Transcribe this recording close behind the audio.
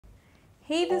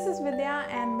Hey, this is Vidya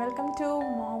and welcome to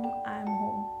Mom I'm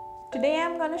Home. Today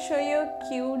I'm gonna show you a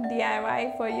cute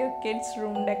DIY for your kids'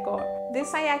 room decor.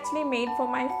 This I actually made for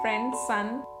my friend's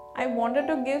son. I wanted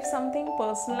to give something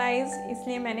personalized,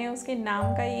 इसलिए मैंने उसके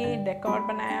नाम का ये decor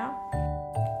बनाया.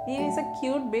 He is a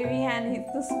cute baby and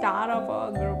he's the star of our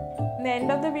group. In the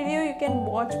end of the video, you can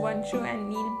watch Vanshu and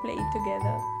Neil play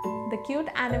together. The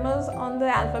cute animals on the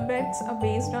alphabets are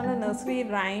based on a nursery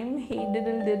rhyme, Hey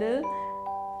Diddle Diddle,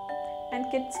 and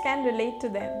kids can relate to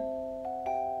them.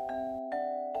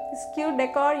 This cute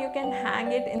decor, you can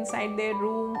hang it inside their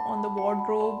room, on the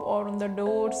wardrobe or on the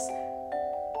doors,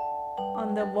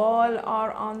 on the wall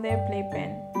or on their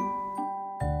playpen.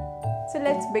 So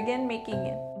let's begin making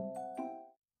it.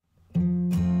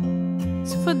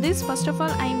 So for this, first of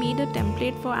all, I made a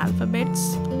template for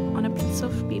alphabets on a piece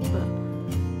of paper.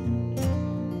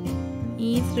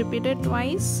 E is repeated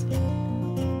twice.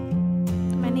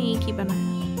 मैंने एक ही बनाया.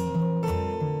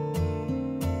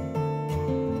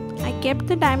 I kept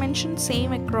the dimension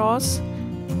same across.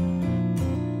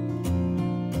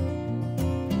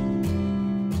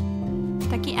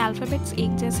 ताकि alphabets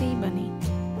एक जैसे ही बने.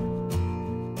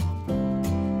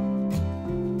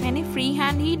 मैंने free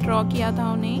hand ही draw किया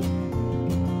था उन्हें.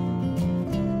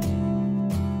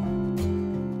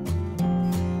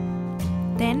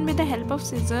 Then with the help of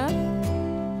scissor,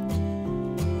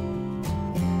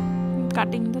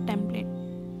 cutting the template.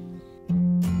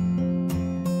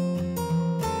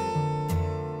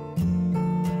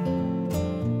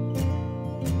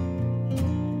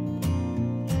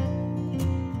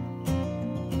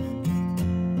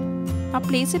 Now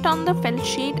place it on the felt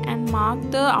sheet and mark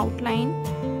the outline.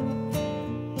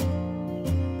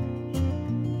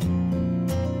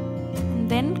 And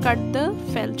then cut the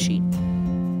felt sheet.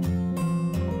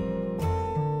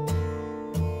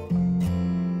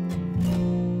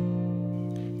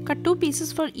 Cut 2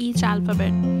 pieces for each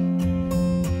alphabet.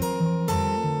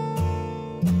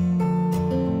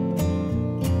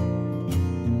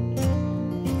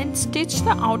 Then stitch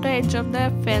the outer edge of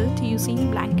the felt using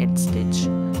blanket stitch.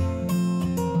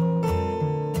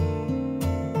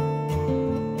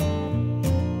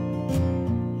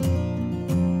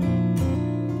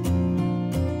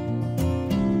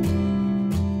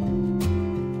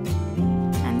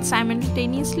 And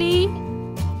simultaneously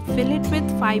fill it with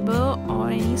fiber or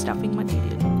any stuffing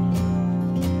material.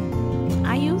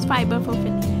 I use fiber for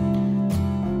filling it.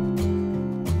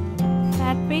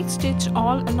 That way, stitch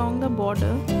all along the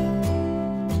border.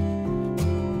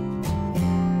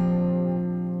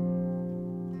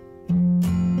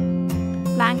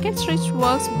 Blanket stitch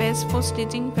works best for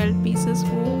stitching felt pieces.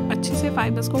 वो अच्छे से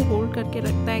fibers को hold करके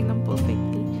रखता है एकदम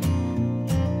perfectly.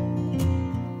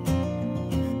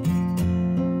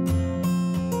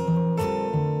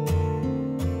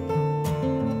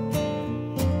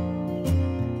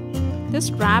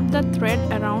 Just wrap the thread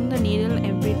around the needle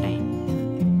every time.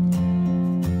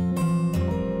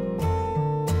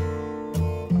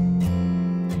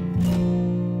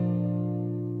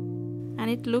 And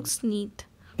it looks neat.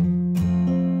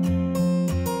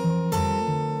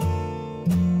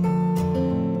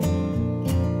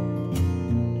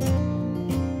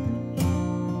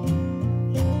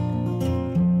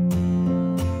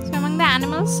 So among the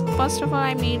animals, first of all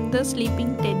I made the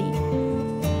sleeping teddy.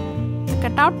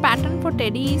 Cutout pattern for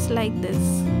teddy is like this.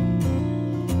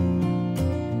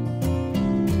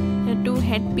 There are 2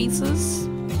 head pieces,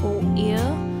 4 ear,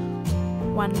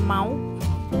 1 mouth,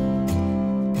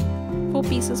 4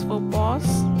 pieces for paws,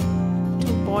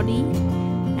 2 body,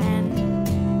 and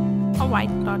a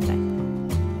white cloth type.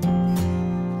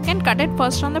 You can cut it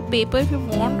first on the paper if you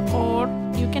want, or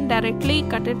you can directly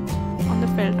cut it on the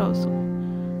felt also.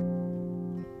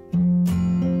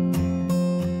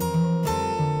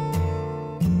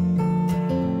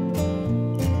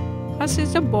 First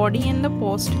is the body and the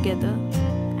paws together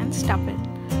and stuff it.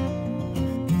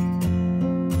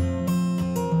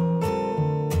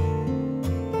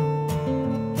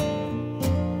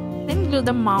 Then glue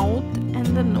the mouth and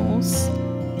the nose.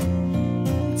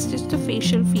 Stitch the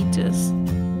facial features.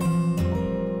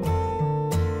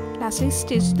 Lastly,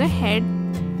 stitch the head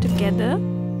together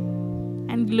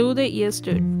and glue the ears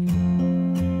to it.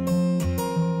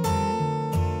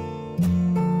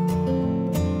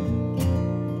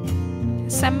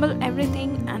 Assemble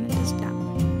everything and it is done.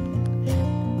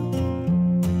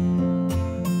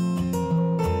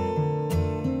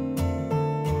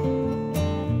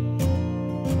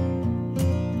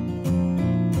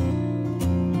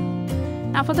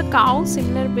 Now for the cow,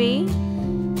 similar way,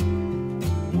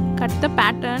 cut the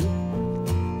pattern.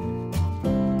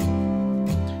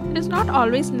 It is not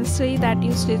always necessary that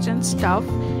you stitch and stuff.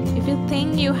 If you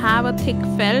think you have a thick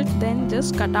felt, then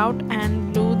just cut out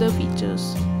and glue the features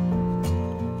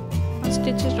or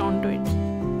stitch it onto it.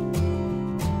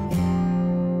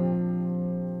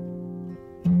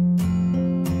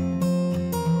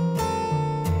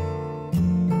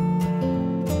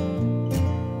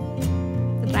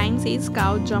 The rhyme says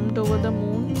cow jumped over the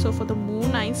moon, so for the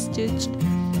moon I stitched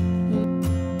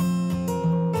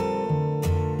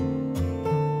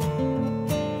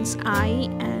moon's eye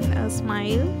and a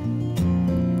smile,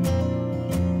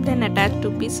 then attach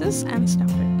 2 pieces and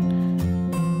stuff it.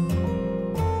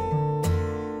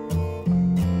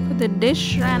 For the dish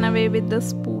ran away with the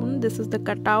spoon, this is the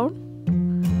cutout.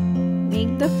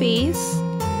 Make the face,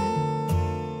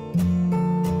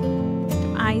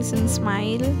 eyes and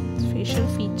smile, facial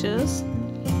features,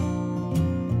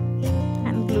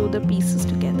 and glue the pieces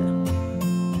together.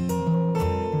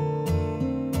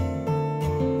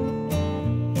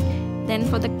 Then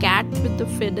for the cat with the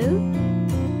fiddle,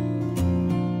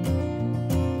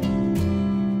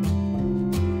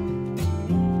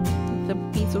 the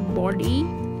piece of body,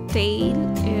 tail,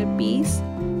 earpiece,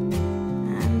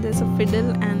 and there's a fiddle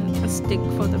and a stick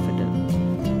for the fiddle.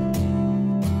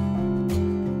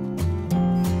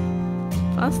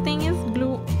 First thing is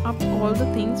glue up all the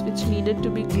things which needed to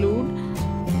be glued.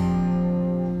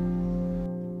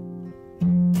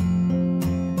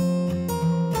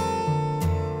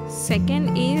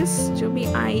 Second is जो भी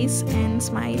eyes and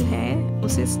smile है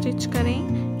उसे stitch करें,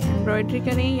 embroidery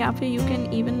करें, या फिर you can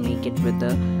even make it with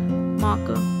a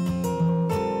marker.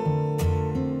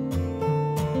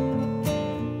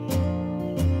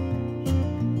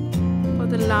 For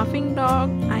the laughing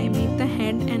dog I make the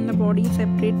head and the body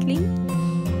separately.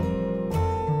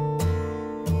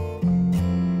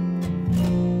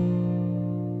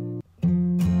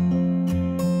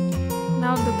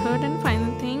 Now the third and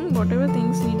final thing, whatever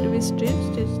things need to be stitched,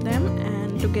 stitch them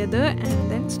and together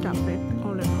and then stuff it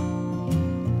all around.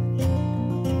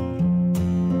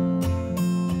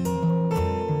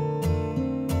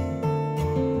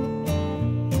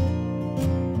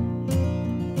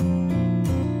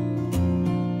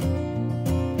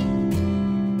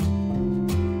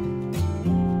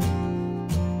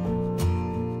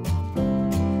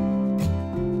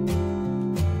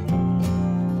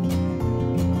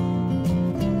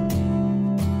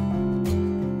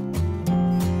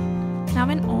 Now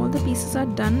when all the pieces are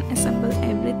done, assemble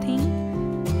everything.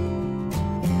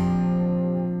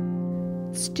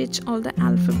 Stitch all the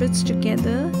alphabets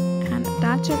together and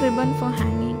attach a ribbon for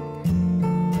hanging.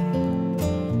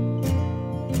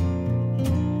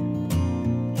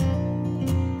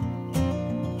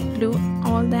 Glue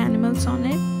all the animals on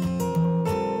it.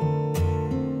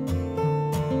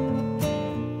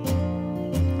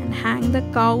 And hang the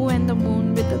cow and the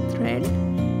moon with a thread.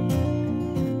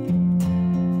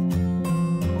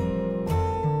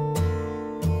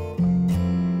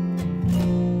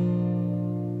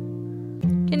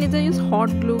 You can either use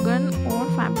hot glue gun or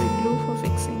fabric glue for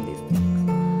fixing these things.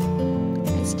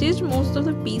 I stitched most of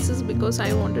the pieces because I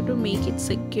wanted to make it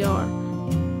secure.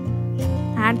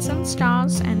 Add some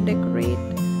stars and decorate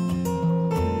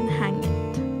and hang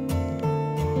it.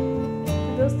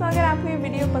 दोस्तों अगर आपको ये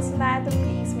video पसंद आया तो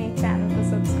please मेरे channel को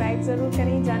subscribe ज़रूर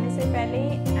करें जाने से पहले.